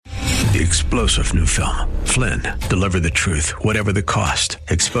The explosive new film, Flynn, deliver the truth, whatever the cost,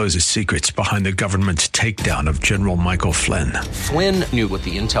 exposes secrets behind the government's takedown of General Michael Flynn. Flynn knew what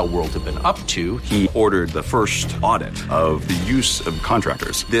the intel world had been up to. He ordered the first audit of the use of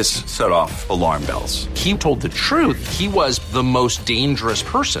contractors. This set off alarm bells. He told the truth. He was the most dangerous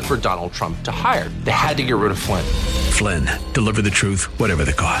person for Donald Trump to hire. They had to get rid of Flynn. Flynn, deliver the truth, whatever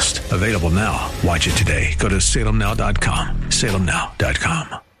the cost. Available now. Watch it today. Go to salemnow.com.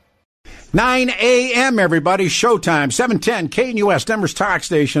 salemnow.com. 9 a.m., everybody. Showtime. 710 KNUS, Denver's talk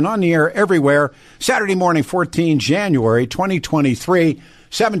station, on the air everywhere. Saturday morning, 14 January 2023.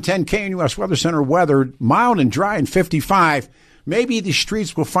 710 KNUS Weather Center weather. Mild and dry and 55. Maybe the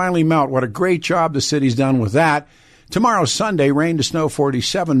streets will finally melt. What a great job the city's done with that. Tomorrow, Sunday, rain to snow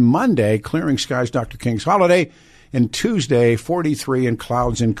 47. Monday, clearing skies, Dr. King's holiday. And Tuesday, 43 and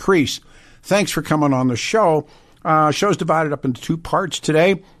clouds increase. Thanks for coming on the show. Show's divided up into two parts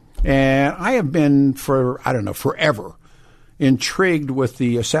today. And I have been forever intrigued with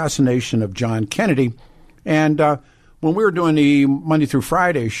the assassination of John Kennedy. And when we were doing the Monday through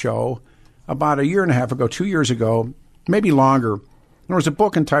Friday show about a year and a half ago, 2 years ago, maybe longer, there was a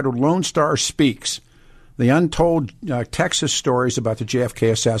book entitled Lone Star Speaks, The Untold Texas Stories About the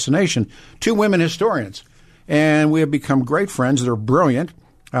JFK Assassination. Two women historians. And we have become great friends. They're brilliant.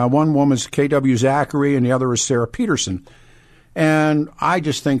 One woman's K.W. Zachary and the other is Sarah Peterson. And I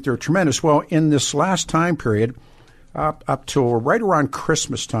just think they're tremendous. Well, in this last time period, up till right around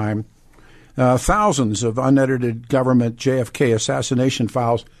Christmas time, thousands of unedited government JFK assassination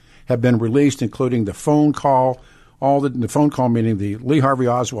files have been released, including the phone call, the phone call meaning the Lee Harvey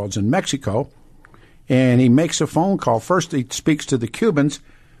Oswald's in Mexico. And he makes a phone call. First, he speaks to the Cubans.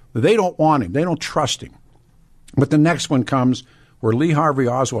 They don't want him. They don't trust him. But the next one comes where Lee Harvey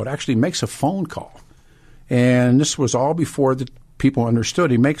Oswald actually makes a phone call. And this was all before the people understood.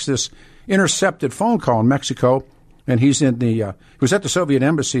 He makes this intercepted phone call in Mexico, and he was at the Soviet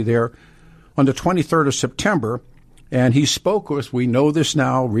embassy there on the 23rd of September, and he spoke with, we know this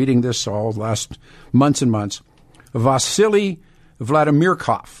now, reading this all last months and months, Vasily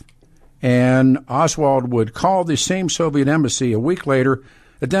Vladimirkov. And Oswald would call the same Soviet embassy a week later,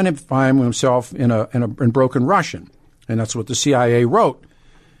 identifying himself in broken Russian. And that's what the CIA wrote.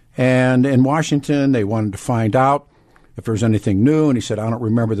 And in Washington, they wanted to find out if there was anything new. And he said, I don't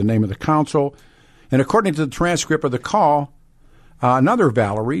remember the name of the consul. And according to the transcript of the call, another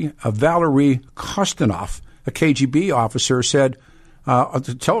Valery Kostanov, a KGB officer, said,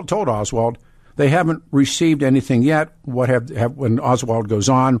 told Oswald, they haven't received anything yet. When Oswald goes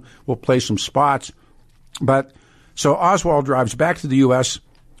on, we'll play some spots. But so Oswald drives back to the U.S.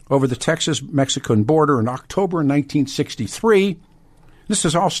 over the Texas-Mexican border in October 1963. This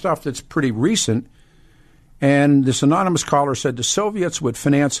is all stuff that's pretty recent. And this anonymous caller said the Soviets would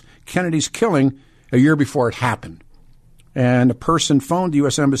finance Kennedy's killing a year before it happened. And a person phoned the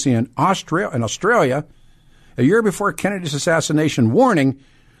U.S. Embassy in Australia a year before Kennedy's assassination, warning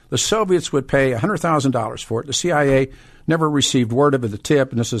the Soviets would pay $100,000 for it. The CIA never received word of the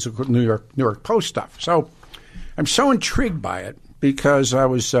tip, and this is New York Post stuff. So I'm so intrigued by it because I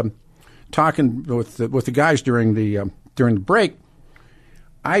was talking with the guys during the break.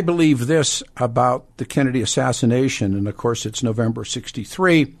 I believe this about the Kennedy assassination, and of course it's November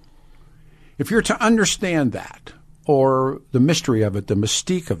 1963. If you're to understand that, or the mystery of it, the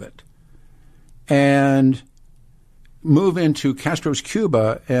mystique of it, and move into Castro's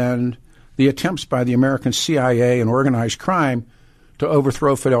Cuba and the attempts by the American CIA and organized crime to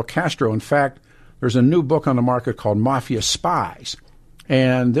overthrow Fidel Castro. In fact, there's a new book on the market called Mafia Spies.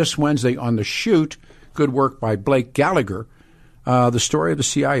 And this Wednesday on The Shoot, good work by Blake Gallagher, the story of the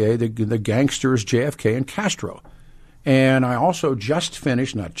CIA, the gangsters, JFK, and Castro. And I also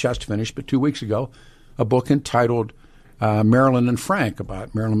but 2 weeks ago, a book entitled Marilyn and Frank,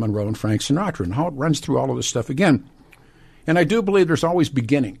 about Marilyn Monroe and Frank Sinatra, and how it runs through all of this stuff again. And I do believe there's always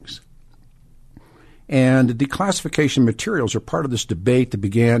beginnings. And the declassification materials are part of this debate that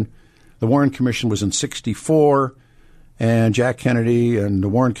began. The Warren Commission was in 1964, and Jack Kennedy and the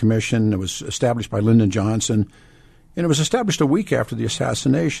Warren Commission, it was established by Lyndon Johnson, and it was established a week after the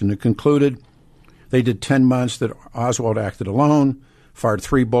assassination. It concluded they did 10 months that Oswald acted alone, fired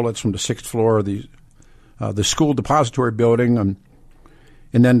 3 bullets from the 6th floor of the school depository building, and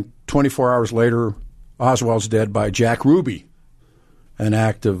then 24 hours later, Oswald's dead by Jack Ruby, an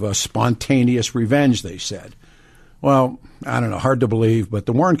act of spontaneous revenge, they said. Well, I don't know, hard to believe, but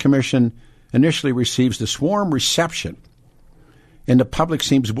the Warren Commission initially receives this warm reception, and the public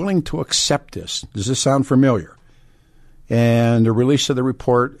seems willing to accept this. Does this sound familiar? And the release of the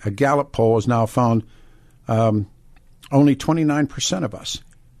report, a Gallup poll has now found only 29% of us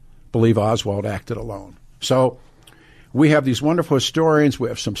believe Oswald acted alone. So we have these wonderful historians. We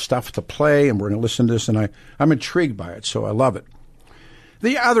have some stuff to play, and we're going to listen to this, and I'm intrigued by it, so I love it.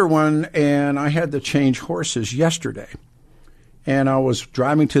 The other one, and I had to change horses yesterday, and I was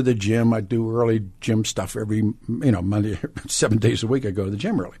driving to the gym. I do early gym stuff every, Monday, 7 days a week I go to the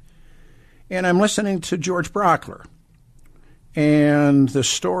gym early. And I'm listening to George Brockler, and the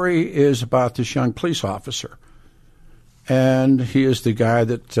story is about this young police officer. And he is the guy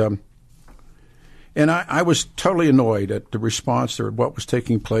that, and I was totally annoyed at the response to what was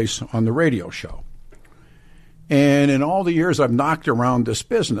taking place on the radio show. And in all the years I've knocked around this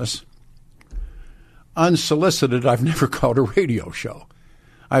business, unsolicited, I've never called a radio show.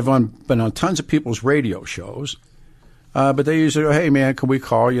 I've been on tons of people's radio shows, but they usually go, hey, man, can we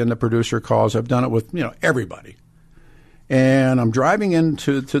call you? And the producer calls. I've done it with, everybody. And I'm driving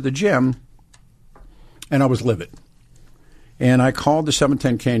into the gym, and I was livid. And I called the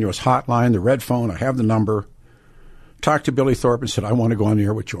 710 KNUS hotline, the red phone. I have the number. Talked to Billy Thorpe and said, I want to go on the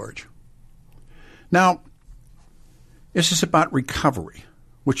air with George. Now, this is about recovery,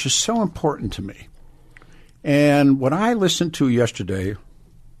 which is so important to me. And what I listened to yesterday,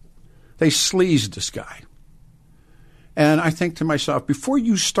 they sleazed this guy. And I think to myself, before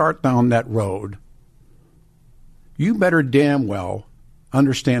you start down that road, you better damn well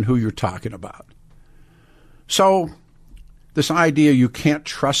understand who you're talking about. So this idea you can't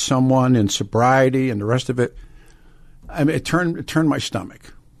trust someone in sobriety and the rest of it, it turned my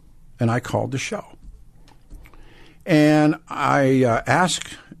stomach. And I called the show. And I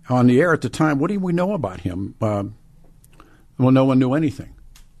asked on the air at the time, what do we know about him? Well, no one knew anything.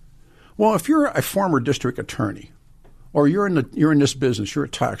 Well, if you're a former district attorney or you're in this business, you're a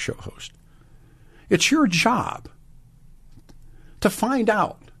talk show host, it's your job to find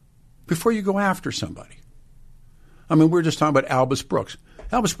out before you go after somebody. I mean, we're just talking about Albus Brooks.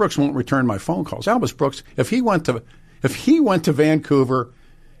 Albus Brooks won't return my phone calls. Albus Brooks, if he went to Vancouver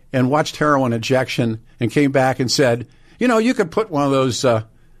and watched heroin injection and came back and said, you could put one of those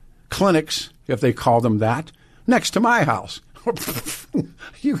clinics, if they call them that, next to my house.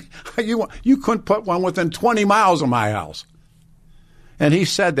 you couldn't put one within 20 miles of my house. And he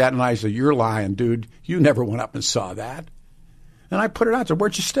said that, and I said, you're lying, dude. You never went up and saw that. And I put it out there.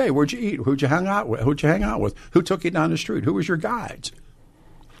 Where'd you stay? Where'd you eat? Who'd you hang out with? Who took you down the street? Who was your guides?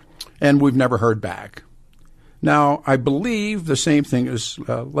 And we've never heard back. Now, I believe the same thing as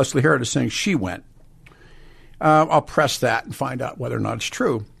Leslie Harrod is saying she went. I'll press that and find out whether or not it's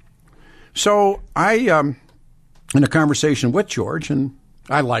true. So I, in a conversation with George, and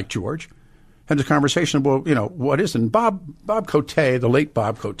I like George, had a conversation about, what is it? And Bob Cote, the late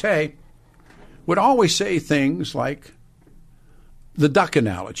Bob Cote, would always say things like the duck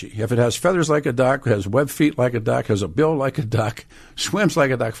analogy. If it has feathers like a duck, has webbed feet like a duck, has a bill like a duck, swims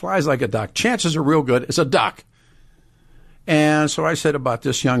like a duck, flies like a duck, chances are real good it's a duck. And so I said about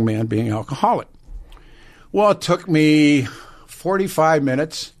this young man being alcoholic. Well, it took me 45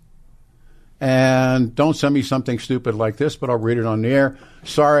 minutes, and don't send me something stupid like this, but I'll read it on the air.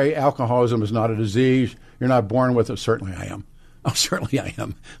 Sorry, alcoholism is not a disease. You're not born with it. Certainly I am. Oh, certainly I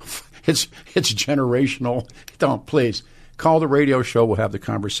am. It's generational. Don't, please. Call the radio show. We'll have the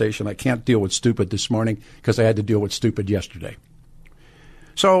conversation. I can't deal with stupid this morning because I had to deal with stupid yesterday.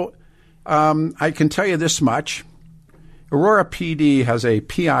 So I can tell you this much. Aurora PD has a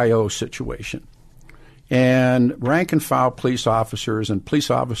PIO situation. And rank and file police officers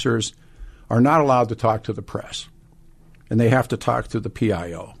are not allowed to talk to the press. And they have to talk to the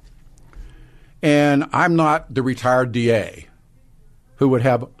PIO. And I'm not the retired DA who would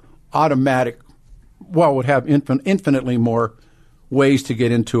have infinitely more ways to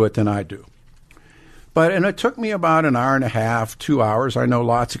get into it than I do. And it took me about an hour and a half, 2 hours. I know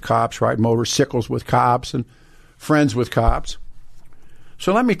lots of cops, ride motorcycles with cops and friends with cops.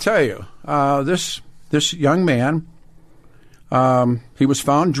 So let me tell you, this young man, he was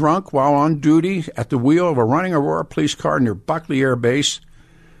found drunk while on duty at the wheel of a running Aurora police car near Buckley Air Base.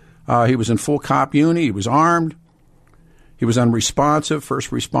 He was in full cop uni. He was armed. He was unresponsive. First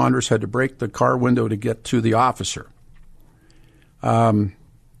responders had to break the car window to get to the officer.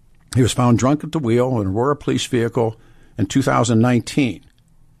 He was found drunk at the wheel in an Aurora police vehicle in 2019.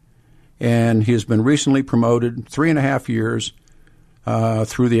 And he has been recently promoted 3.5 years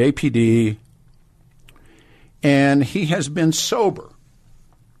through the APD. And he has been sober.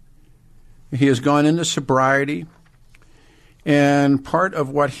 He has gone into sobriety. And part of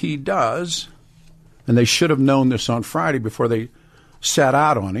what he does, and they should have known this on Friday before they sat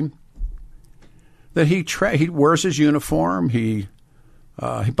out on him, that he wears his uniform. He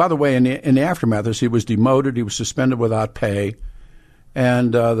by the way, in the aftermath, he was demoted. He was suspended without pay.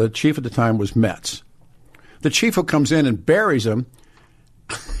 and the chief at the time was Metz. The chief who comes in and buries him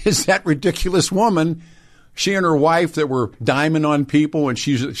is that ridiculous woman, she and her wife that were diming on people, and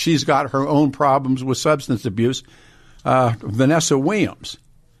she's got her own problems with substance abuse, Vanessa Williams.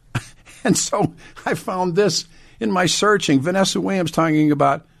 And so I found this in my searching, Vanessa Williams talking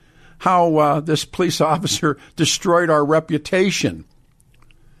about how this police officer destroyed our reputation.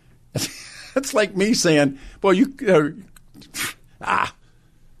 It's like me saying, well,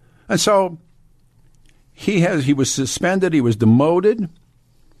 And so he was suspended, he was demoted,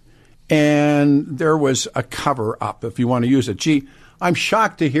 and there was a cover-up, if you want to use it. Gee, I'm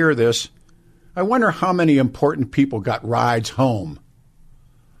shocked to hear this. I wonder how many important people got rides home.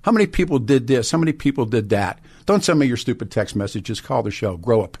 How many people did this? How many people did that? Don't send me your stupid text messages. Call the show.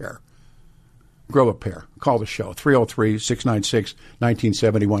 Grow a pair. Grow a pair. Call the show.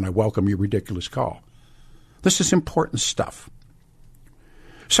 303-696-1971. I welcome your ridiculous call. This is important stuff.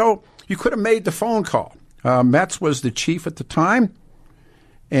 So you could have made the phone call. Metz was the chief at the time,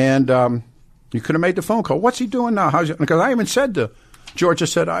 and you could have made the phone call. What's he doing now? Because I even said to Georgia,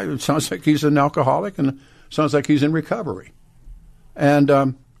 it sounds like he's an alcoholic and it sounds like he's in recovery.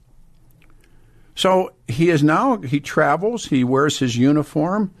 And so he travels, he wears his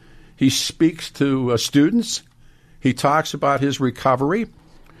uniform, he speaks to students, he talks about his recovery.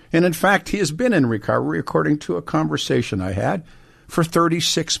 And in fact, he has been in recovery, according to a conversation I had, for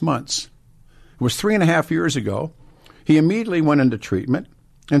 36 months. It was 3.5 years ago. He immediately went into treatment.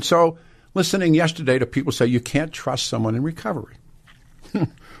 And so listening yesterday to people say you can't trust someone in recovery.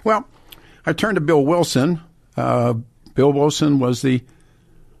 Well, I turned to Bill Wilson. Bill Wilson was the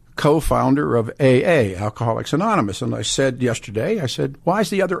co-founder of AA, Alcoholics Anonymous. And I said yesterday, why is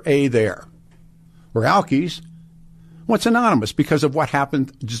the other A there? We're Alkies. What's Anonymous? Because of what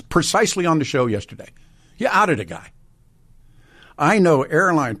happened just precisely on the show yesterday. You outed a guy. I know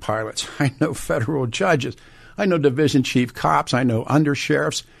airline pilots. I know federal judges. I know division chief cops. I know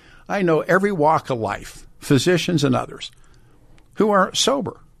undersheriffs. I know every walk of life, physicians and others, who are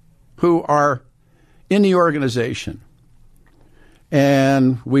sober, who are in the organization.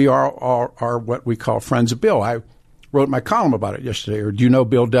 And we are what we call friends of Bill. I wrote my column about it yesterday. Or do you know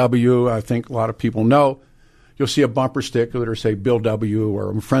Bill W? I think a lot of people know. You'll see a bumper sticker that'll say Bill W. or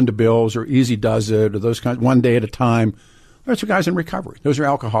I'm a friend of Bill's or Easy Does It or those kinds, one day at a time. Those are guys in recovery. Those are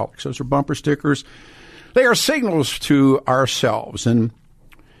alcoholics. Those are bumper stickers. They are signals to ourselves. And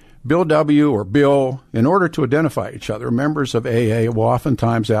Bill W. or Bill, in order to identify each other, members of AA will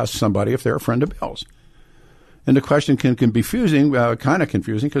oftentimes ask somebody if they're a friend of Bill's. And the question can be kind of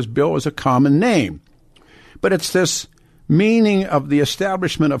confusing because Bill is a common name. But it's this meaning of the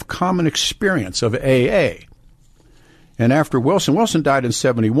establishment of common experience of AA. And after Wilson died in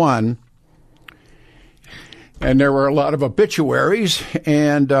 1971, and there were a lot of obituaries,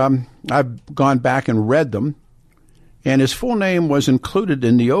 and I've gone back and read them. And his full name was included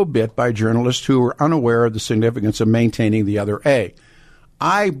in the obit by journalists who were unaware of the significance of maintaining the other A.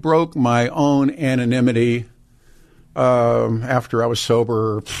 I broke my own anonymity after I was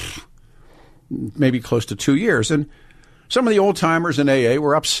sober, maybe close to 2 years. And some of the old-timers in AA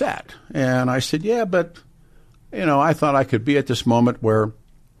were upset. And I said, yeah, but, I thought I could be at this moment where,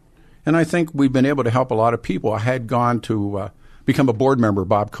 and I think we've been able to help a lot of people. I had gone to become a board member,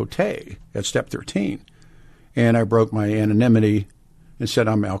 Bob Cote, at Step 13. And I broke my anonymity and said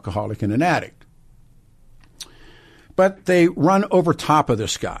I'm an alcoholic and an addict. But they run over top of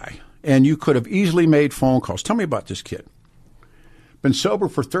this guy. And you could have easily made phone calls. Tell me about this kid. Been sober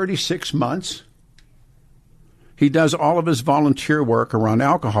for 36 months. He does all of his volunteer work around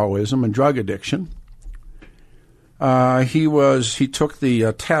alcoholism and drug addiction. He took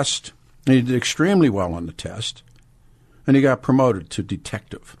the test, and he did extremely well on the test, and he got promoted to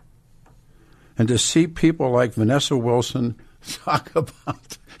detective. And to see people like Vanessa Wilson talk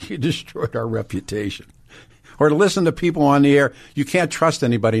about you destroyed our reputation, or to listen to people on the air, you can't trust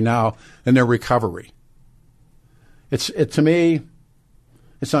anybody now in their recovery. To me,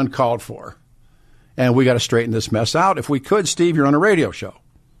 it's uncalled for. And we got to straighten this mess out. If we could, Steve, you're on a radio show.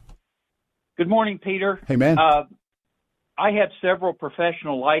 Good morning, Peter. Hey, man. I have several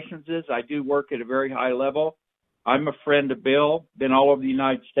professional licenses. I do work at a very high level. I'm a friend of Bill, been all over the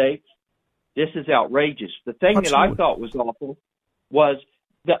United States. This is outrageous. The thing that I thought was awful was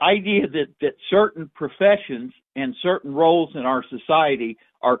the idea that certain professions and certain roles in our society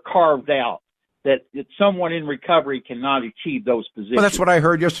are carved out, that someone in recovery cannot achieve those positions. Well, that's what I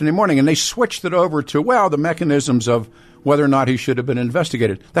heard yesterday morning, and they switched it over to, the mechanisms of whether or not he should have been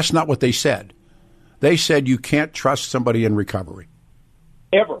investigated. That's not what they said. They said you can't trust somebody in recovery.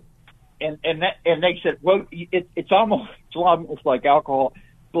 Ever. and they said, well, it's almost like alcohol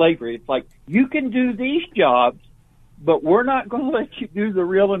slavery. It's like, you can do these jobs, but we're not going to let you do the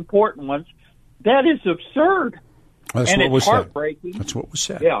real important ones. That is absurd. That's and what it's was heartbreaking. said. That's what was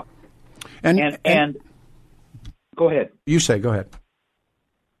said. Yeah. And go ahead. You say, go ahead.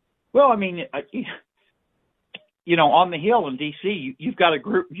 Well, I mean, you know, on the Hill in D.C., you've got a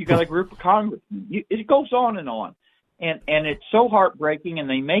group of congressmen. It goes on, and it's so heartbreaking. And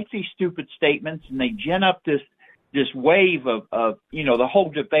they make these stupid statements, and they gin up this wave of you know, the whole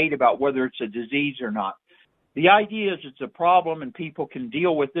debate about whether it's a disease or not. The idea is it's a problem, and people can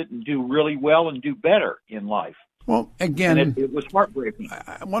deal with it and do really well and do better in life. Well, again, it was heartbreaking.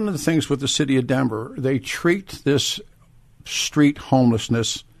 One of the things with the city of Denver, they treat this street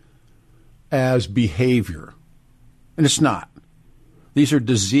homelessness as behavior, and it's not. These are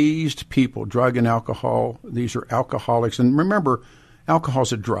diseased people, drug and alcohol. These are alcoholics. And remember,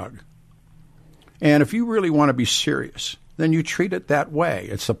 alcohol's a drug. And if you really want to be serious, then you treat it that way.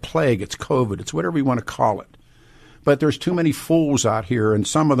 It's a plague. It's COVID. It's whatever you want to call it. But there's too many fools out here, and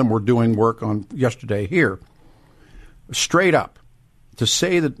some of them were doing work on yesterday here, straight up, to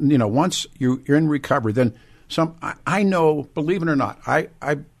say that, you know, once you're in recovery, then I know, believe it or not,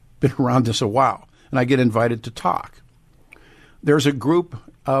 I've been around this a while, and I get invited to talk. There's a group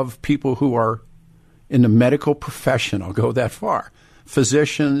of people who are in the medical profession, I'll go that far,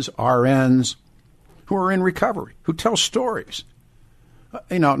 physicians, RNs, who are in recovery, who tell stories.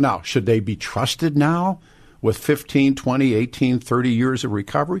 You know, now, should they be trusted now with 15, 20, 18, 30 years of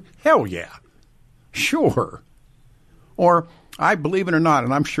recovery? Hell yeah. Sure. Or, I believe it or not,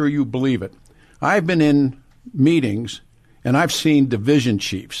 and I'm sure you believe it, I've been in meetings and I've seen division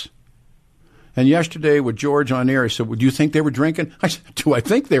chiefs. And yesterday with George on air, he said, well, do you think they were drinking? I said, do I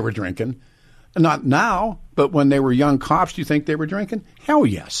think they were drinking? Not now, but when they were young cops, do you think they were drinking? Hell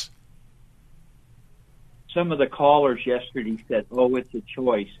yes. Some of the callers yesterday said, oh, it's a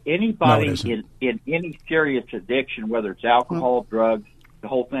choice. Anybody in any serious addiction, whether it's alcohol, drugs, the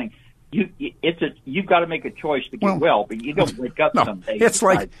whole thing, you've got to make a choice to get well, but you don't wake up someday. It's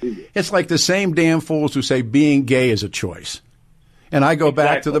like the same damn fools who say being gay is a choice. And I go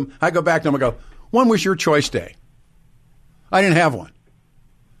back to them. I go, when was your choice day? I didn't have one.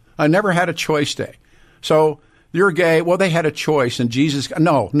 I never had a choice day. So you're gay. Well, they had a choice, and Jesus.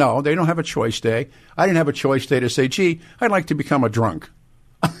 No, they don't have a choice day. I didn't have a choice day to say, gee, I'd like to become a drunk.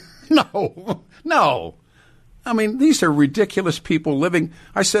 No. I mean, these are ridiculous people living.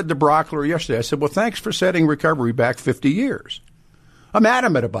 I said to Brockler yesterday, I said, well, thanks for setting recovery back 50 years. I'm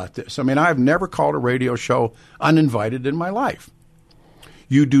adamant about this. I mean, I've never called a radio show uninvited in my life.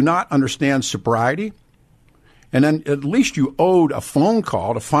 You do not understand sobriety, and then at least you owed a phone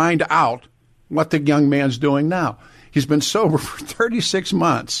call to find out what the young man's doing now. He's been sober for 36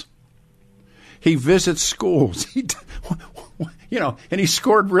 months. He visits schools. And he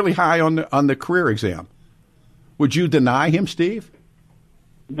scored really high on the career exam. Would you deny him, Steve?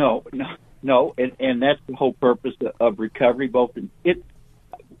 No, and that's the whole purpose of recovery.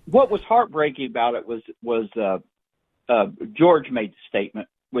 What was heartbreaking about it was George made the statement,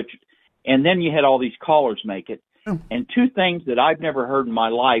 and then you had all these callers make it. And two things that I've never heard in my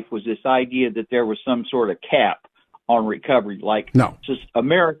life was this idea that there was some sort of cap on recovery, like just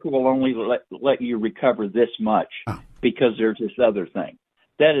America will only let you recover this much because there's this other thing.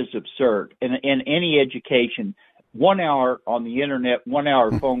 That is absurd. And in any education, 1 hour on the internet, 1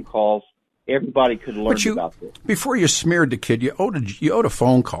 hour phone calls, everybody could learn about this. Before you smeared the kid, you owed a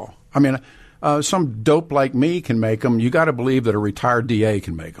phone call. I mean, some dope like me can make them. You got to believe that a retired DA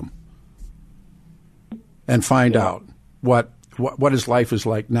can make them. And find out what his life is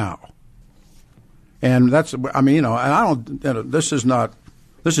like now. And that's, I mean, and I don't, this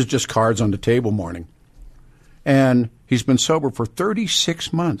is just cards on the table morning. And he's been sober for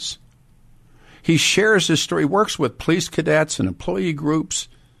 36 months. He shares his story, works with police cadets and employee groups.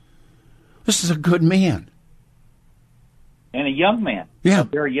 This is a good man. And a young man. Yeah. A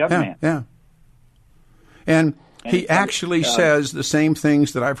very young man. Yeah. And he actually says the same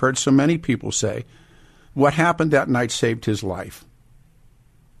things that I've heard so many people say. What happened that night saved his life.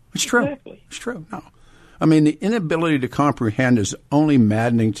 It's true. Exactly. It's true. No. I mean, the inability to comprehend is only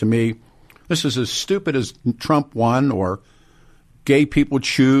maddening to me. This is as stupid as Trump won or gay people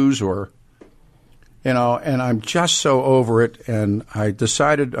choose or, and I'm just so over it. And I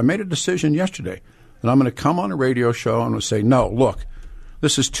made a decision yesterday that I'm going to come on a radio show and say, no, look,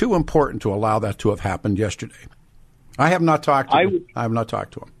 this is too important to allow that to have happened yesterday. I have not talked to him. I have not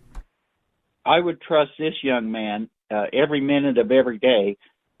talked to him. I would trust this young man every minute of every day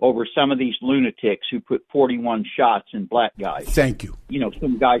over some of these lunatics who put 41 shots in black guys. Thank you. You know,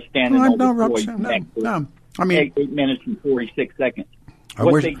 some guy standing over no. I mean, 8 minutes and 46 seconds.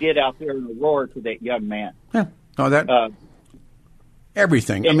 What they did out there in Aurora to that young man. Yeah. No, that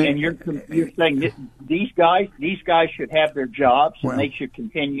everything. And, I mean, and you're saying these guys should have their jobs and they should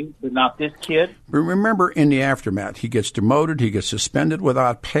continue, but not this kid. Remember, in the aftermath, he gets demoted, he gets suspended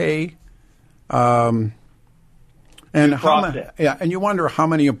without pay. And and you wonder how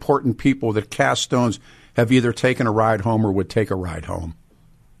many important people that cast stones have either taken a ride home or would take a ride home.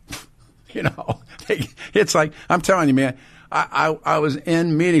 You know, it's like, I'm telling you, man, I was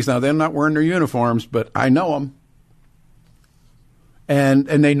in meetings. Now, they're not wearing their uniforms, but I know them. And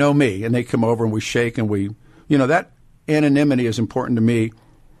they know me, and they come over and we shake and that anonymity is important to me.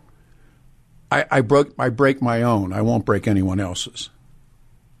 I break my own. I won't break anyone else's.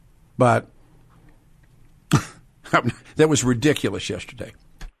 But that was ridiculous yesterday.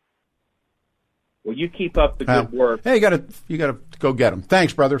 Well, you keep up the good work. Hey, you got to go get them.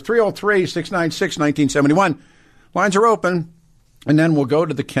 Thanks, brother. 303-696-1971. Lines are open, and then we'll go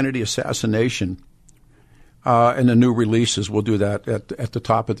to the Kennedy assassination and the new releases. We'll do that at the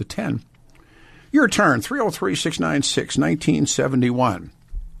top of the 10. Your turn. 303-696-1971.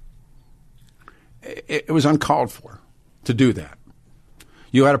 It was uncalled for to do that.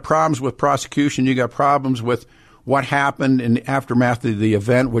 You had problems with prosecution. You got problems with what happened in the aftermath of the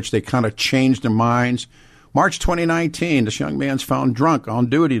event, which they kind of changed their minds. March 2019, this young man's found drunk on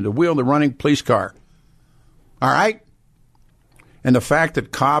duty to wheel the running police car. All right? And the fact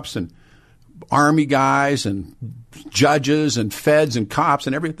that cops and Army guys and judges and feds and cops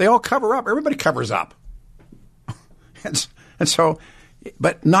and they all cover up. Everybody covers up. and so,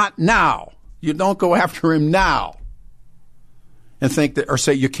 but not now. You don't go after him now. And think that, or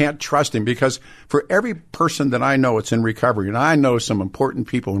say you can't trust him, because for every person that I know that's in recovery, and I know some important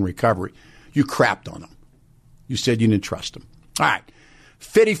people in recovery, you crapped on them. You said you didn't trust them. All right.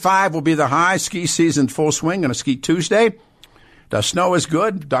 55 will be the high. Ski season full swing on a ski Tuesday. The snow is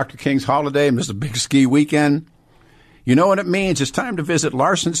good. Dr. King's holiday, and this is a big ski weekend. You know what it means. It's time to visit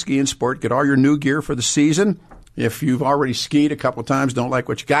Larson Ski and Sport. Get all your new gear for the season. If you've already skied a couple of times, don't like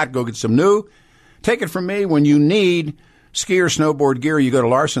what you got, go get some new. Take it from me, when you need ski or snowboard gear, you go to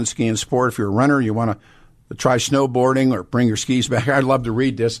Larson Ski and Sport. If you're a runner, you want to try snowboarding or bring your skis back. I'd love to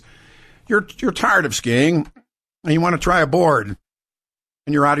read this. You're tired of skiing and you want to try a board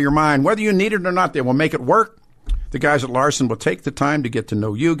and you're out of your mind. Whether you need it or not, they will make it work. The guys at Larson will take the time to get to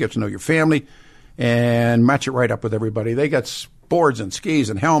know you, get to know your family, and match it right up with everybody. They got boards and skis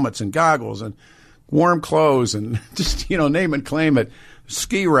and helmets and goggles and warm clothes and just, name and claim it.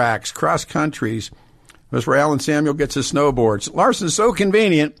 Ski racks, cross countries. That's where Alan Samuel gets his snowboards. Larson's so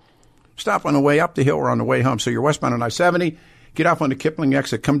convenient. Stop on the way up the hill or on the way home. So you're westbound on I-70, get off on the Kipling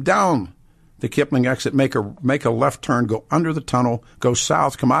exit, come down the Kipling exit, make a left turn, go under the tunnel, go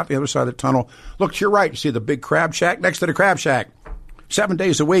south, come out the other side of the tunnel. Look to your right, you see the big crab shack next to the crab shack. 7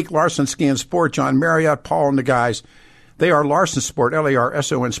 days a week, Larson Ski and Sport, John Marriott, Paul and the guys. They are Larson Sport,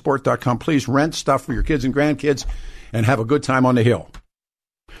 LARSONsport.com. Please rent stuff for your kids and grandkids and have a good time on the hill.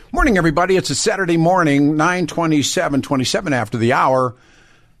 Morning, everybody. It's a Saturday morning, 9:27 after the hour.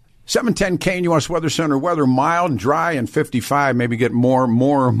 710 KNUS Weather Center weather, mild and dry, and 55, maybe get more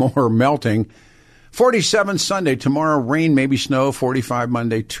melting. 47 Sunday, tomorrow rain, maybe snow. 45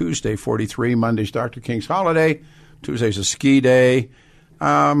 Monday, Tuesday, 43. Monday's Dr. King's holiday. Tuesday's a ski day.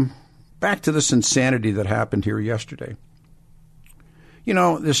 Back to this insanity that happened here yesterday.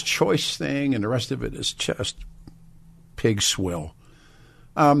 This choice thing and the rest of it is just pig swill.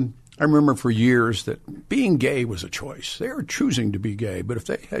 I remember for years that being gay was a choice. They were choosing to be gay, but if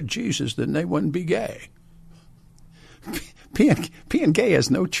they had Jesus, then they wouldn't be gay. Being gay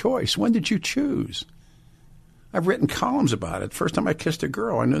has no choice. When did you choose? I've written columns about it. First time I kissed a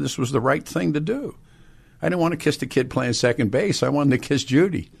girl, I knew this was the right thing to do. I didn't want to kiss the kid playing second base. I wanted to kiss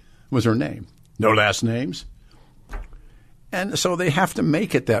Judy, was her name. No last names. And so they have to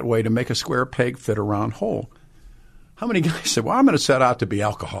make it that way to make a square peg fit a round hole. How many guys said, well, I'm going to set out to be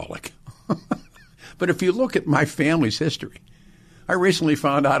alcoholic? But if you look at my family's history, I recently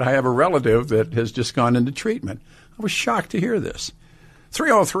found out I have a relative that has just gone into treatment. I was shocked to hear this.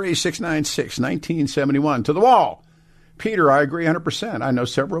 303-696-1971. To the wall. Peter, I agree 100%. I know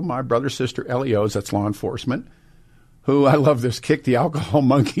several of my brother, sister, LEOs, that's law enforcement, who, I love this, kick the alcohol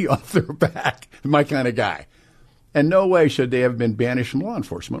monkey off their back. My kind of guy. And no way should they have been banished from law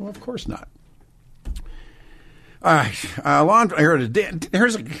enforcement. Well, of course not. All right.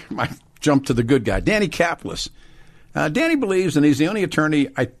 Here's my jump to the good guy. Danny Caplis. Danny believes, and he's the only attorney,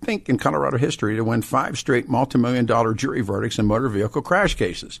 I think, in Colorado history to win 5 straight multi-million-dollar jury verdicts in motor vehicle crash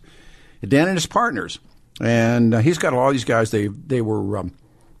cases. Dan and his partners, and he's got all these guys, they were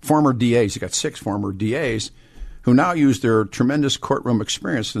former DAs. He got 6 former DAs who now use their tremendous courtroom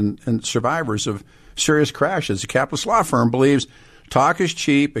experience and survivors of serious crashes. The Capitalist Law Firm believes talk is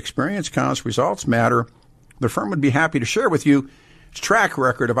cheap, experience counts, results matter. The firm would be happy to share with you its track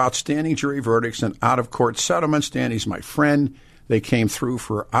record of outstanding jury verdicts and out-of-court settlements. Danny's my friend. They came through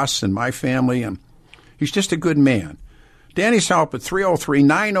for us and my family, and he's just a good man. Danny's help at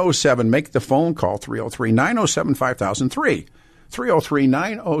 303-907. Make the phone call, 303-907-5003.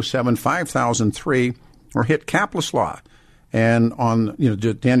 303-907-5003, or hit Capitalist Law. And on,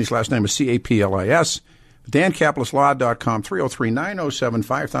 Danny's last name is Caplis. DanCapitalistLaw.com,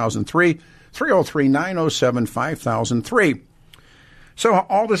 303-907-5003, 303-907-5003. So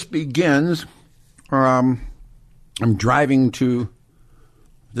all this begins, I'm driving to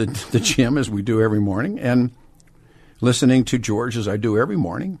the gym as we do every morning and listening to George as I do every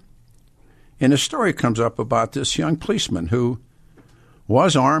morning. And a story comes up about this young policeman who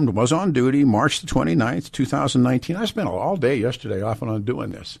was armed, was on duty, March the 29th, 2019. I spent all day yesterday off and on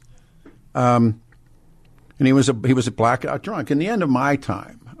doing this. And he was a blackout drunk. In the end of my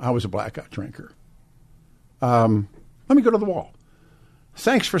time, I was a blackout drinker. Let me go to the wall.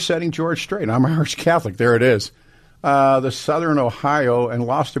 Thanks for setting George straight. I'm Irish Catholic. There it is. The Southern Ohio and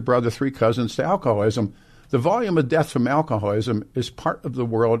lost a brother, 3 cousins to alcoholism. The volume of death from alcoholism is part of the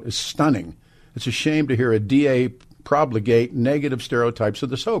world is stunning. It's a shame to hear a DA promulgate negative stereotypes of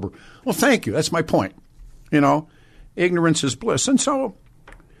the sober. Well, thank you. That's my point. Ignorance is bliss. And so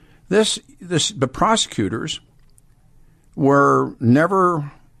the prosecutors were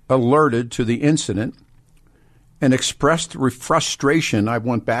never alerted to the incident and expressed frustration. I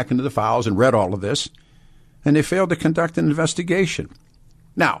went back into the files and read all of this, and they failed to conduct an investigation.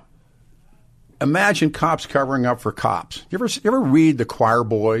 Now, imagine cops covering up for cops. You ever read The Choir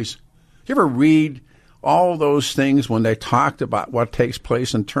Boys? You ever read all those things when they talked about what takes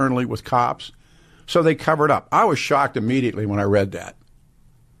place internally with cops? So they covered up. I was shocked immediately when I read that.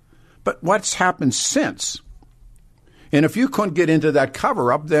 But what's happened since? And if you couldn't get into that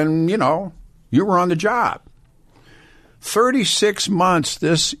cover-up, then, you were on the job. 36 months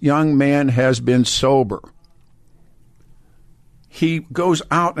this young man has been sober. He goes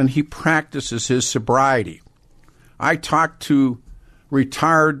out and he practices his sobriety. I talked to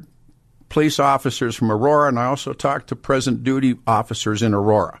retired police officers from Aurora, and I also talked to present duty officers in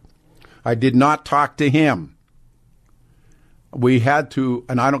Aurora. I did not talk to him. We had to,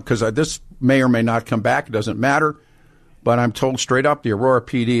 and I don't, because this may or may not come back, it doesn't matter, but I'm told straight up the Aurora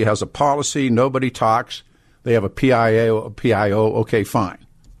PD has a policy, nobody talks. They have a PIO, okay, fine.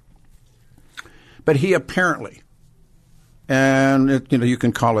 But he apparently, and you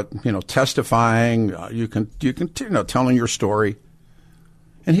can call it, testifying, you can telling your story.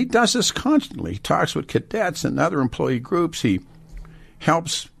 And he does this constantly. He talks with cadets and other employee groups. He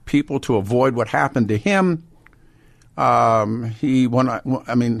helps people to avoid what happened to him. He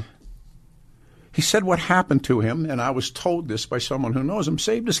said what happened to him, and I was told this by someone who knows him,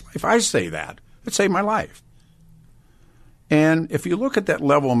 saved his life. I say that. It saved my life. And if you look at that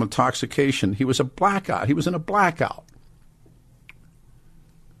level of intoxication, he was a blackout. He was in a blackout.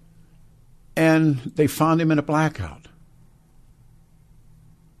 And they found him in a blackout.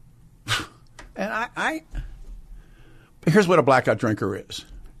 And here's what a blackout drinker is.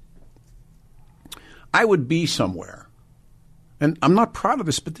 I would be somewhere, and I'm not proud of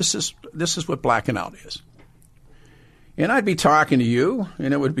this, but this is what blacking out is. And I'd be talking to you,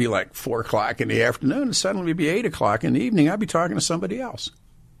 and it would be like 4 o'clock in the afternoon, and suddenly it'd be 8 o'clock in the evening. I'd be talking to somebody else.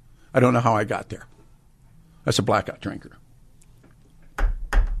 I don't know how I got there. That's a blackout drinker.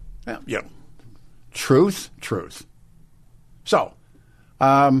 Well, truth. So,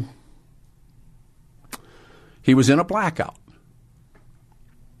 he was in a blackout.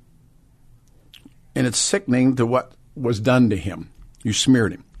 And it's sickening to what was done to him. You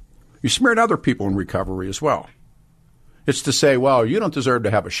smeared him. You smeared other people in recovery as well. It's to say, well, you don't deserve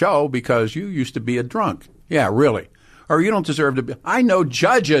to have a show because you used to be a drunk. Yeah, really. Or you don't deserve to be. I know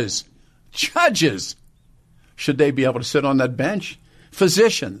judges. Should they be able to sit on that bench?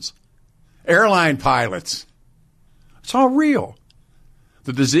 Physicians. Airline pilots. It's all real.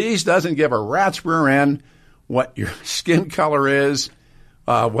 The disease doesn't give a rat's rear end what your skin color is,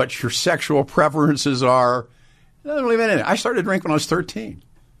 what your sexual preferences are. It doesn't leave it in it. I started drinking when I was 13.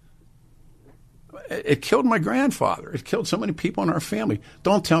 It killed my grandfather. It killed so many people in our family.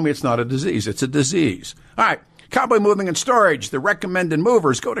 Don't tell me it's not a disease. It's a disease. All right. Cowboy Moving and Storage, the recommended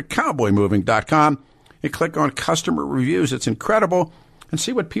movers. Go to cowboymoving.com. You click on customer reviews. It's incredible. And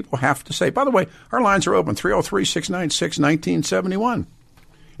see what people have to say. By the way, our lines are open, 303-696-1971.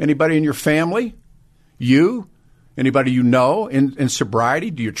 Anybody in your family? You? Anybody you know in sobriety?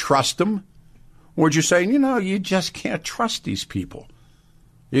 Do you trust them? Or would you say, you just can't trust these people?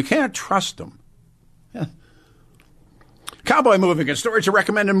 You can't trust them. Yeah. Cowboy Moving and Storage, a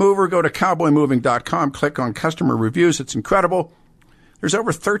recommended mover. Go to cowboymoving.com, click on customer reviews. It's incredible. There's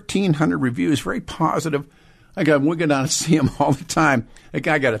over 1,300 reviews, very positive. We go down and see him all the time. A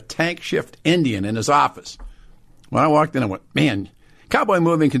guy got a tank shift Indian in his office. When I walked in, I went, man, Cowboy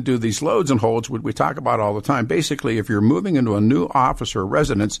Moving can do these loads and holds, which we talk about all the time. Basically, if you're moving into a new office or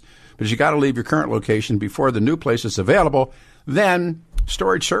residence, but you got to leave your current location before the new place is available, then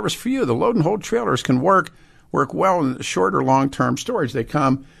storage service for you. The load and hold trailers can work well in short or long-term storage. They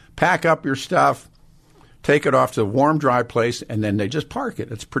come, pack up your stuff, take it off to a warm, dry place, and then they just park it.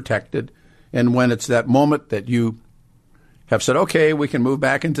 It's protected. And when it's that moment that you have said, okay, we can move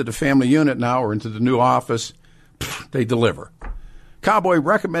back into the family unit now or into the new office, they deliver. Cowboy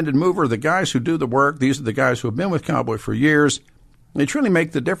recommended mover, the guys who do the work. These are the guys who have been with Cowboy for years. They truly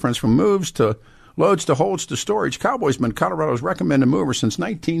make the difference from moves to loads to holds to storage. Cowboy's been Colorado's recommended mover since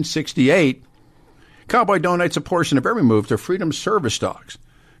 1968. Cowboy donates a portion of every move to Freedom Service Dogs.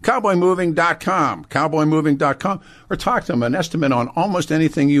 Cowboymoving.com, cowboymoving.com, or talk to them, an estimate on almost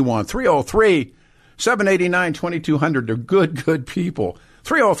anything you want. 303-789-2200. They're good people.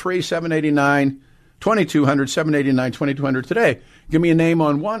 303-789-2200, 789-2200 today. Give me a name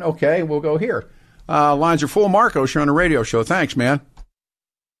on one. Okay, we'll go here. Lines are full. Marcos, you're on a radio show. Thanks, man.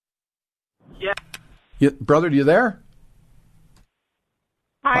 Yeah. Brother, are you there?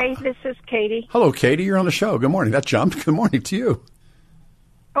 Hi, this is Katie. Hello, Katie. You're on the show. Good morning. That jumped. Good morning to you.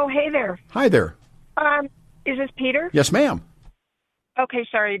 Oh, hey there. Hi there. Is this Peter? Yes, ma'am. Okay,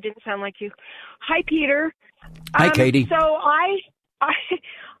 sorry, it didn't sound like you. Hi, Peter. Hi, Katie. So I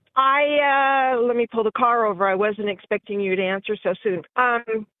let me pull the car over. I wasn't expecting you to answer so soon. I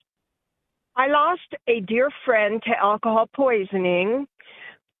lost a dear friend to alcohol poisoning,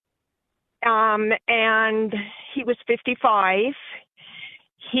 and he was 55.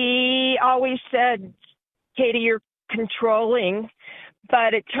 He always said, Katie, you're controlling.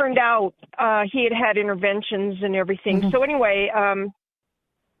 But it turned out he had interventions and everything. Mm-hmm. So anyway,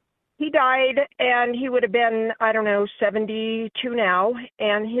 he died, and he would have been, 72 now,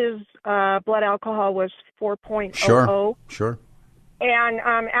 and his blood alcohol was 4.00. Sure. And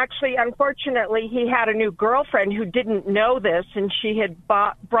actually, unfortunately, he had a new girlfriend who didn't know this, and she had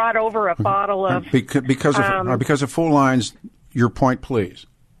brought over a bottle of... Because of full lines, your point, please.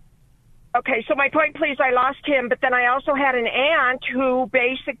 Okay, so my point, please, I lost him, but then I also had an aunt who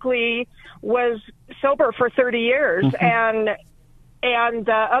basically was sober for 30 years, mm-hmm. and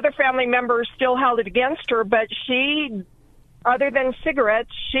other family members still held it against her, but she, other than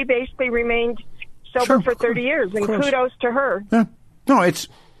cigarettes, she basically remained sober for 30 years, and kudos to her. Yeah. No,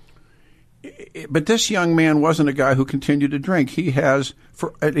 but this young man wasn't a guy who continued to drink. He passes,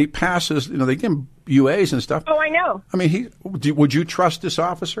 they give him UAs and stuff. Oh, I know. I mean, would you trust this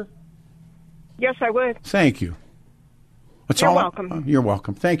officer? Yes, I would. Thank you. You're welcome. You're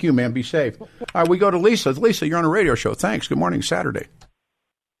welcome. Thank you, man. Be safe. We go to Lisa. Lisa, you're on a radio show. Thanks. Good morning, Saturday.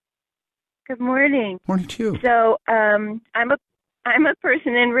 Good morning. Morning to you. So I'm a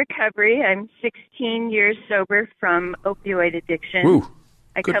person in recovery. I'm 16 years sober from opioid addiction. Ooh,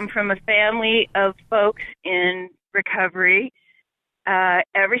 I come from a family of folks in recovery.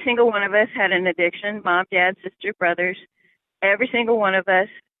 Every single one of us had an addiction, mom, dad, sister, brothers. Every single one of us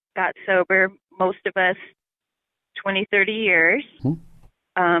got sober, most of us 20, 30 years.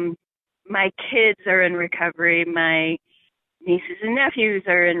 My kids are in recovery. My nieces and nephews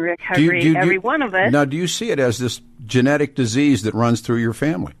are in recovery. Every one of us. Now, do you see it as this genetic disease that runs through your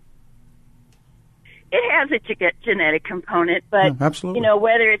family? It has a genetic component, but absolutely.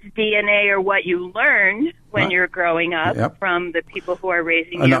 Whether it's DNA or what you learn when you're growing up from the people who are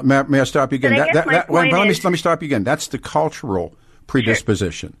raising you. May I stop you again? Let me stop you again. That's the cultural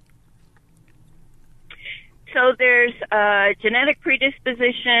predisposition. Sure. So there's genetic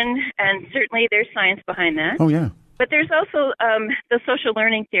predisposition, and certainly there's science behind that. Oh, yeah. But there's also the social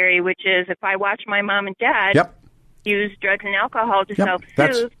learning theory, which is if I watch my mom and dad use drugs and alcohol to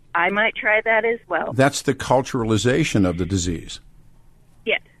self-soothe, I might try that as well. That's the culturalization of the disease.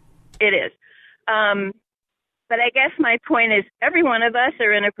 Yes, it is. But I guess my point is every one of us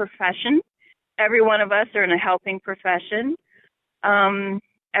are in a profession. Every one of us are in a helping profession.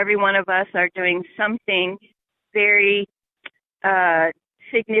 Every one of us are doing something very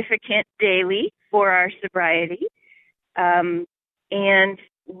significant daily for our sobriety. And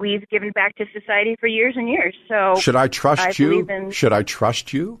we've given back to society for years and years. So should I trust you? Should I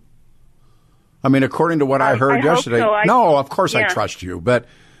trust you? I mean, according to what I heard yesterday, no, of course I trust you. But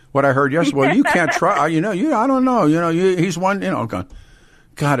what I heard yesterday, well, you can't trust. I don't know. He's one.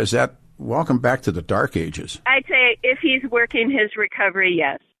 God, is that? Welcome back to the dark ages. I'd say if he's working his recovery,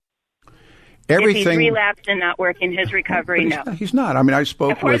 yes. Everything. If he's relapsed and not working his recovery, no. He's not. I mean, I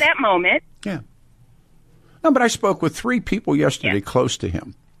spoke for that moment. Yeah. No, but I spoke with 3 people yesterday close to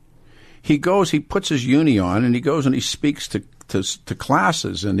him. He puts his uni on, and he goes and he speaks to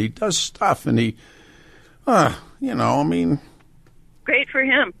classes, and he does stuff, and he, I mean. Great for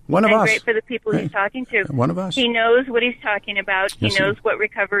him. One of us. Great for the people he's talking to. One of us. He knows what he's talking about. He knows what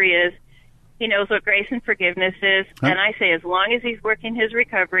recovery is. He knows what grace and forgiveness is. Huh? And I say, as long as he's working his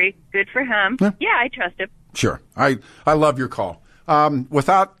recovery, good for him. Yeah, I trust him. Sure. I love your call.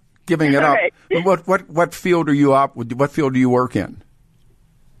 Without giving it up, what field are you up? What field do you work in?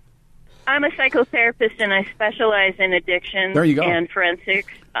 I'm a psychotherapist, and I specialize in addiction and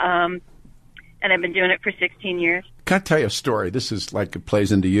forensics. And I've been doing it for 16 years. Can I tell you a story? This is like it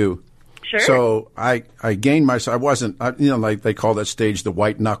plays into you. Sure. So I gained myself. I wasn't, like they call that stage the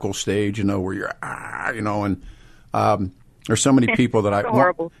white knuckle stage, where you're, and there's so many people that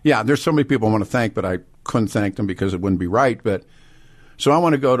horrible. There's so many people I want to thank, but I couldn't thank them because it wouldn't be right. But so I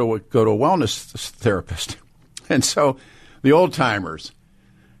want to go to a wellness therapist, and so the old timers,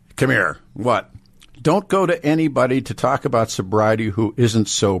 come here. What? Don't go to anybody to talk about sobriety who isn't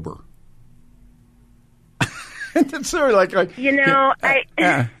sober. It's sort of like I don't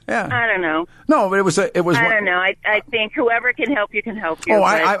know. No, but it was. I don't know. I think whoever can help you can help you. Oh,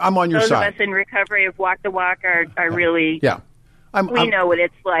 I'm on your side. Those of us in recovery have walked the walk are really. Yeah, we know what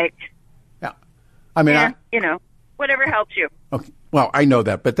it's like. Yeah, I mean, whatever helps you. Okay. Well, I know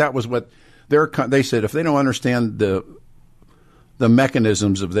that, but that was what they said. If they don't understand the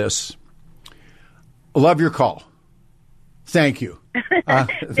mechanisms of this, love your call. Thank you.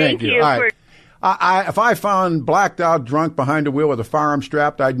 Thank you. All right. If I found blacked out drunk behind a wheel with a firearm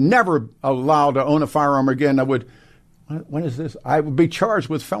strapped, I'd never allow to own a firearm again. What is this? I would be charged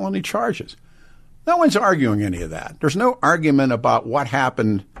with felony charges. No one's arguing any of that. There's no argument about what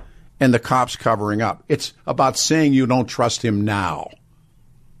happened and the cops covering up. It's about saying you don't trust him now.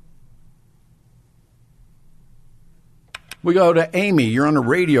 We go to Amy. You're on a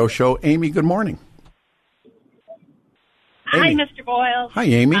radio show. Amy, good morning. Hi, Mr. Boyle. Hi,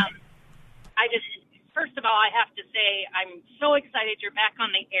 Amy. First of all, I have to say I'm so excited you're back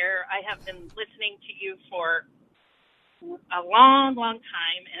on the air. I have been listening to you for a long, long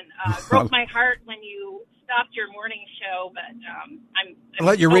time, and broke my heart when you stopped your morning show. But I'll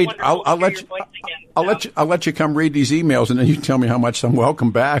let you read. I'll let you come read these emails, and then you tell me how much I'm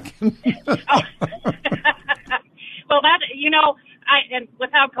welcome back. Well, and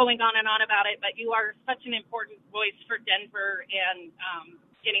without going on and on about it, but you are such an important voice for Denver, and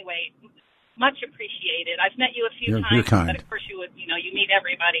anyway. Much appreciated. I've met you a few times, you're kind. But of course you meet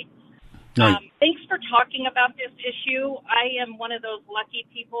everybody. Right. Thanks for talking about this issue. I am one of those lucky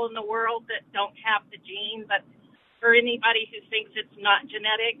people in the world that don't have the gene, but for anybody who thinks it's not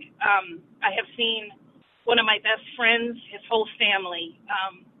genetic, I have seen one of my best friends, his whole family,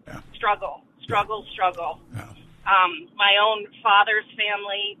 struggle. Yeah. My own father's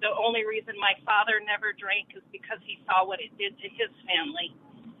family, the only reason my father never drank is because he saw what it did to his family.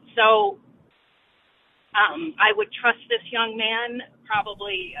 So I would trust this young man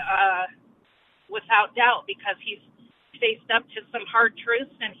probably without doubt because he's faced up to some hard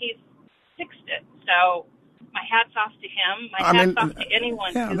truths and he's fixed it. So my hat's off to him. My hat's off to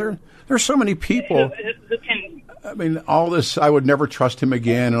anyone. Yeah, there's so many people who can. I mean, all this, I would never trust him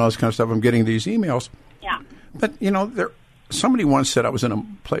again and all this kind of stuff. I'm getting these emails. Yeah. But, somebody once said, I was in a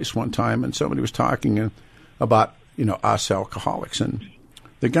place one time and somebody was talking about, us alcoholics, and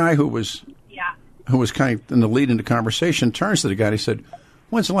the guy who was kind of in the lead into conversation turns to the guy and he said,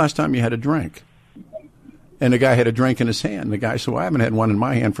 when's the last time you had a drink? And the guy had a drink in his hand. The guy said, well, I haven't had one in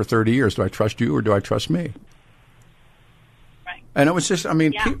my hand for 30 years. Do I trust you or do I trust me? Right. And it was just,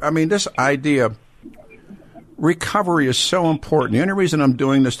 this idea, recovery is so important. The only reason I'm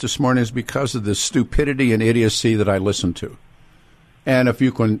doing this morning is because of the stupidity and idiocy that I listen to. And if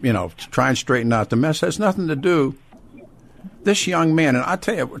you can, try and straighten out the mess, has nothing to do. This young man, and I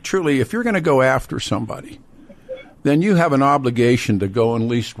tell you, truly, if you're going to go after somebody, then you have an obligation to go and at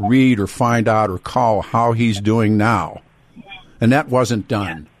least read or find out or call how he's doing now. And that wasn't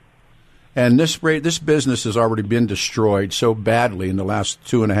done. Yeah. And this business has already been destroyed so badly in the last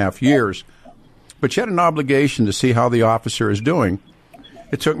 2.5 years. But you had an obligation to see how the officer is doing.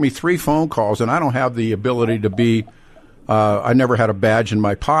 It took me 3 phone calls, and I don't have the ability to be I never had a badge in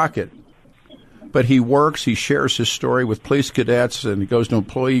my pocket. But he works, he shares his story with police cadets, and he goes to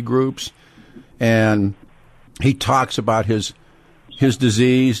employee groups, and he talks about his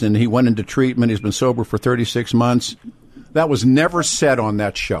disease, and he went into treatment. He's been sober for 36 months. That was never said on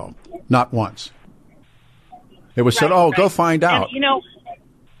that show, not once. It was said, go find out. And,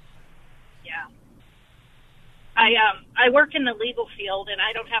 I work in the legal field, and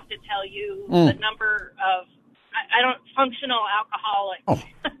I don't have to tell you the number of functional alcoholics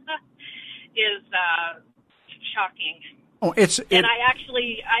is shocking. And I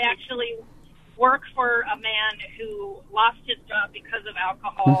actually work for a man who lost his job because of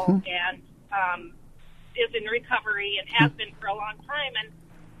alcohol and is in recovery and has been for a long time. And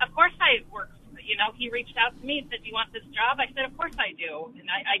of course I work. He reached out to me and said, "Do you want this job?" I said, "Of course I do." And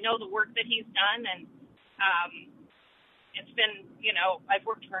I know the work that he's done, and it's been, I've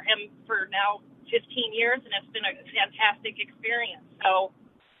worked for him for now 15 years, and it's been a fantastic experience. So,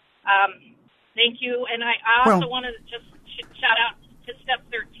 thank you. And I also want to just shout out to Step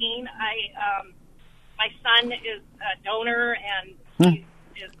 13. My son is a donor, and he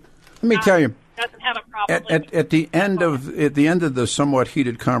is. Let me tell you. Doesn't have a problem. At the end of the somewhat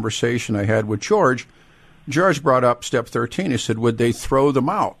heated conversation I had with George brought up Step 13. He said, would they throw them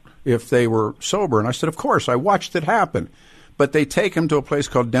out if they were sober? And I said, of course. I watched it happen. But they take them to a place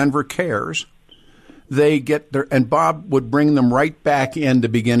called Denver Cares. They get there, and Bob would bring them right back in to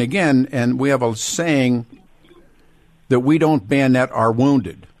begin again. And we have a saying that we don't bayonet our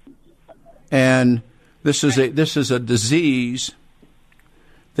wounded. And this is a disease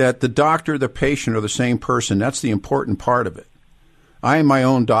that the doctor, the patient are the same person. That's the important part of it. I am my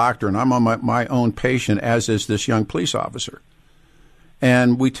own doctor, and I'm on my own patient, as is this young police officer.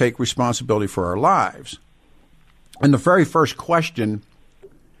 And we take responsibility for our lives. And the very first question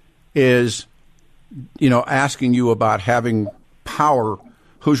is, asking you about having power.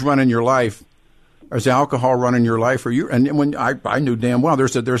 Who's running your life? Is alcohol running your life? Or you? And when I knew damn well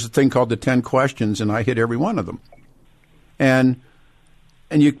there's a thing called the 10 questions, and I hit every one of them. And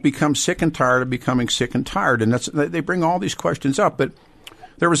you become sick and tired of becoming sick and tired. And they bring all these questions up. But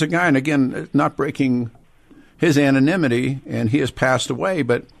there was a guy, and again, not breaking his anonymity, and he has passed away,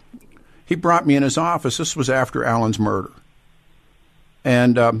 but he brought me in his office. This was after Alan's murder.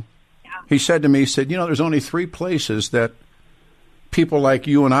 And he said to me, there's only 3 places that people like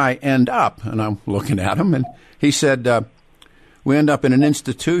you and I end up. And I'm looking at him, and he said, we end up in an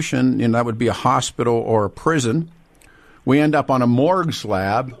institution, and that would be a hospital or a prison. We end up on a morgue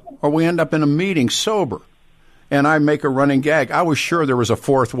slab, or we end up in a meeting sober. And I make a running gag. I was sure there was a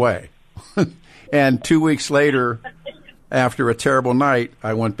 4th way. And 2 weeks later, after a terrible night,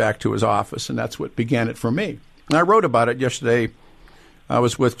 I went back to his office, and that's what began it for me. And I wrote about it yesterday. I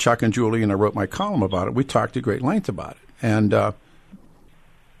was with Chuck and Julie, and I wrote my column about it. We talked at great length about it. And,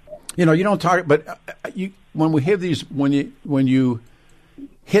 you don't talk, but when we have these, when you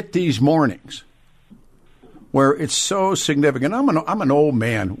hit these mornings, where it's so significant. I'm an old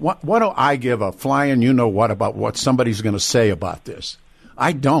man. What do I give a flying you-know-what about what somebody's going to say about this?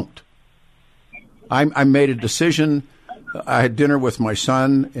 I don't. I made a decision. I had dinner with my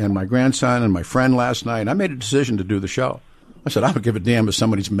son and my grandson and my friend last night, and I made a decision to do the show. I said, I don't give a damn if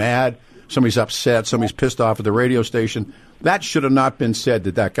somebody's mad, somebody's upset, somebody's pissed off at the radio station. That should have not been said,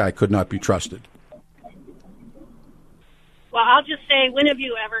 that guy could not be trusted. Well, I'll just say, when have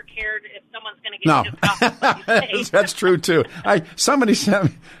you ever cared if someone's going to get pissed off? What you say? That's true too. Somebody sent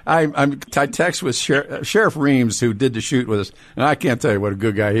me. I text with Sheriff Reams, who did the shoot with us, and I can't tell you what a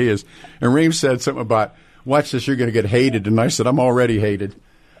good guy he is. And Reams said something about, "Watch this, you're going to get hated." And I said, "I'm already hated."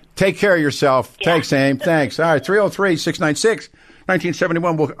 Take care of yourself. Yeah. Thanks, Aim. Thanks. All right,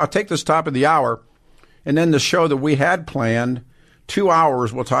 303-696-1971. I'll take this top of the hour, and then the show that we had planned, 2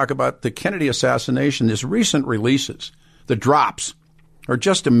 hours. We'll talk about the Kennedy assassination. These recent releases. The drops are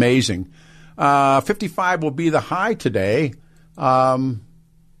just amazing. 55 will be the high today. A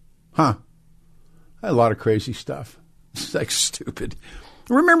lot of crazy stuff. It's like stupid.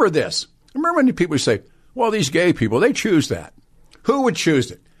 Remember this. Remember when people say, well, these gay people, they choose that. Who would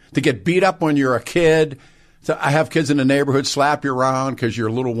choose it? To get beat up when you're a kid? I have kids in the neighborhood slap you around because you're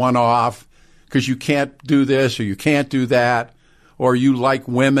a little one-off, because you can't do this or you can't do that, or you like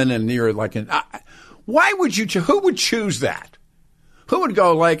women and you're like an... Why would you? Who would choose that? Who would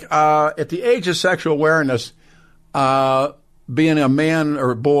go at the age of sexual awareness, being a man or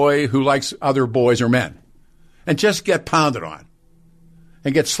a boy who likes other boys or men, and just get pounded on,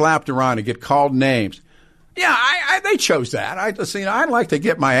 and get slapped around and get called names? Yeah, they chose that. I'd like to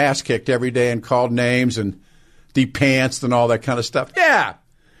get my ass kicked every day and called names and de-pantsed and all that kind of stuff. Yeah,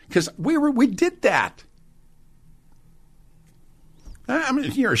 because we did that. I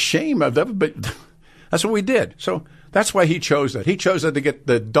mean, you're ashamed of them, but that's what we did. So that's why he chose that. He chose that to get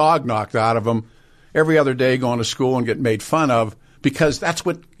the dog knocked out of him every other day going to school and get made fun of, because that's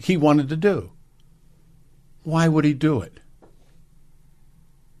what he wanted to do. Why would he do it?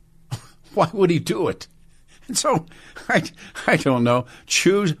 Why would he do it? And so I don't know.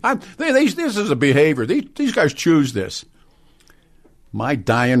 This is a behavior. These guys choose this. My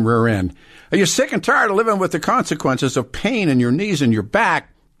dying rear end. Are you sick and tired of living with the consequences of pain in your knees and your back?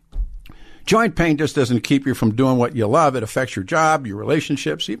 Joint pain just doesn't keep you from doing what you love. It affects your job, your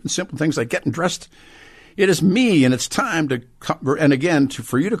relationships, even simple things like getting dressed. It is me, and it's time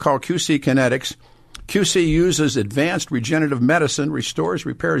for you to call QC Kinetics. QC uses advanced regenerative medicine, restores,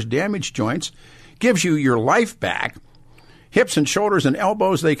 repairs damaged joints, gives you your life back. Hips and shoulders and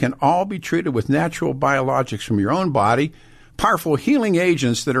elbows, they can all be treated with natural biologics from your own body. Powerful healing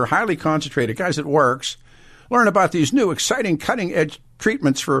agents that are highly concentrated. Guys, it works. Learn about these new, exciting, cutting-edge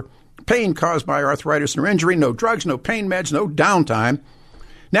treatments for pain caused by arthritis or injury. No drugs, no pain meds, no downtime.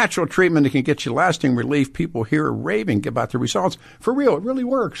 Natural treatment that can get you lasting relief. People here are raving about the results. For real, it really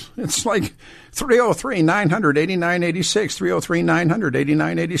works. It's like 303-900-8986,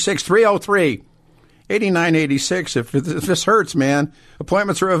 303-900-8986, 303-8986. If this hurts, man,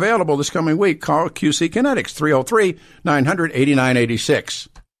 appointments are available this coming week. Call QC Kinetics, 303-900-8986.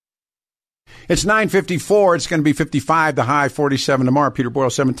 It's 9:54. It's going to be 55, the high 47 tomorrow. Peter Boyle,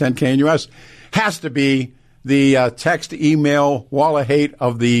 710 KNUS. Has to be the text, email, wall of hate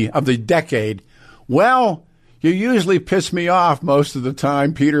of the decade. Well, you usually piss me off most of the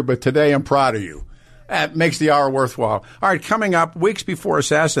time, Peter, but today I'm proud of you. That makes the hour worthwhile. All right, coming up, weeks before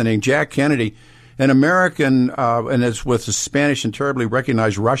assassinating Jack Kennedy, an American, and it's with a Spanish and terribly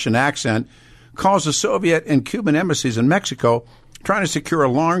recognized Russian accent, calls the Soviet and Cuban embassies in Mexico trying to secure a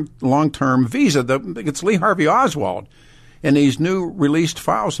long-term visa. It's Lee Harvey Oswald. And these new released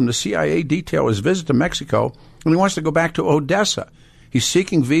files from the CIA detail his visit to Mexico, and he wants to go back to Odessa. He's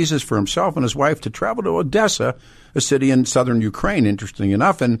seeking visas for himself and his wife to travel to Odessa, a city in southern Ukraine, interesting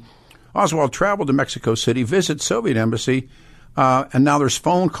enough. And Oswald traveled to Mexico City, visit Soviet embassy, and now there's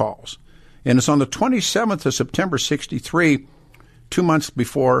phone calls. And it's on the 27th of September, 1963, 2 months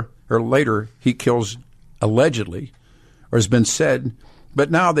before or later, he kills, allegedly, or has been said. But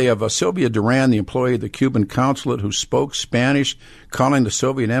now they have Sylvia Duran, the employee of the Cuban consulate, who spoke Spanish, calling the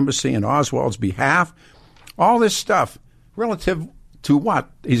Soviet embassy in Oswald's behalf. All this stuff relative to what?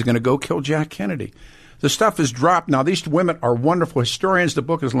 He's going to go kill Jack Kennedy. The stuff is dropped. Now, these women are wonderful historians. The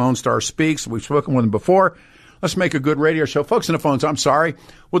book is Lone Star Speaks. We've spoken with them before. Let's make a good radio show. Folks on the phones, I'm sorry.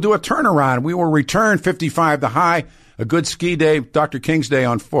 We'll do a turnaround. We will return 55 the high, a good ski day. Dr. King's Day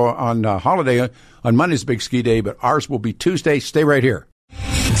on holiday. On Monday's a big ski day, but ours will be Tuesday. Stay right here.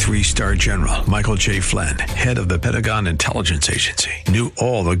 3-star General Michael J. Flynn, head of the Pentagon Intelligence Agency, knew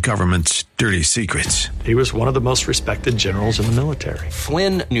all the government's dirty secrets. He was one of the most respected generals in the military.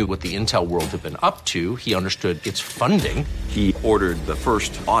 Flynn knew what the intel world had been up to. He understood its funding. He ordered the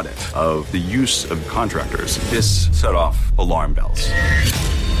first audit of the use of contractors. This set off alarm bells.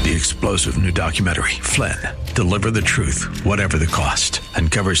 The explosive new documentary, Flynn, Deliver the Truth, Whatever the Cost,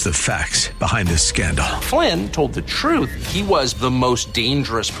 uncovers the facts behind this scandal. Flynn told the truth. He was the most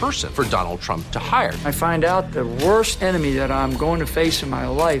dangerous person for Donald Trump to hire. I find out the worst enemy that I'm going to face in my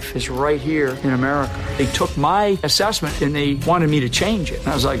life is right here in America. They took my assessment and they wanted me to change it. And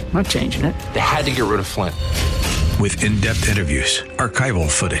I was like, I'm not changing it. They had to get rid of Flynn. With in-depth interviews, archival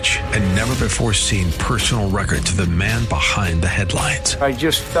footage, and never-before-seen personal records of the man behind the headlines. I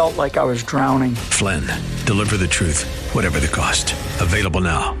just felt like I was drowning. Flynn, Deliver the Truth, Whatever the Cost. Available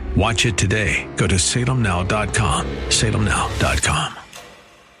now. Watch it today. Go to salemnow.com. salemnow.com.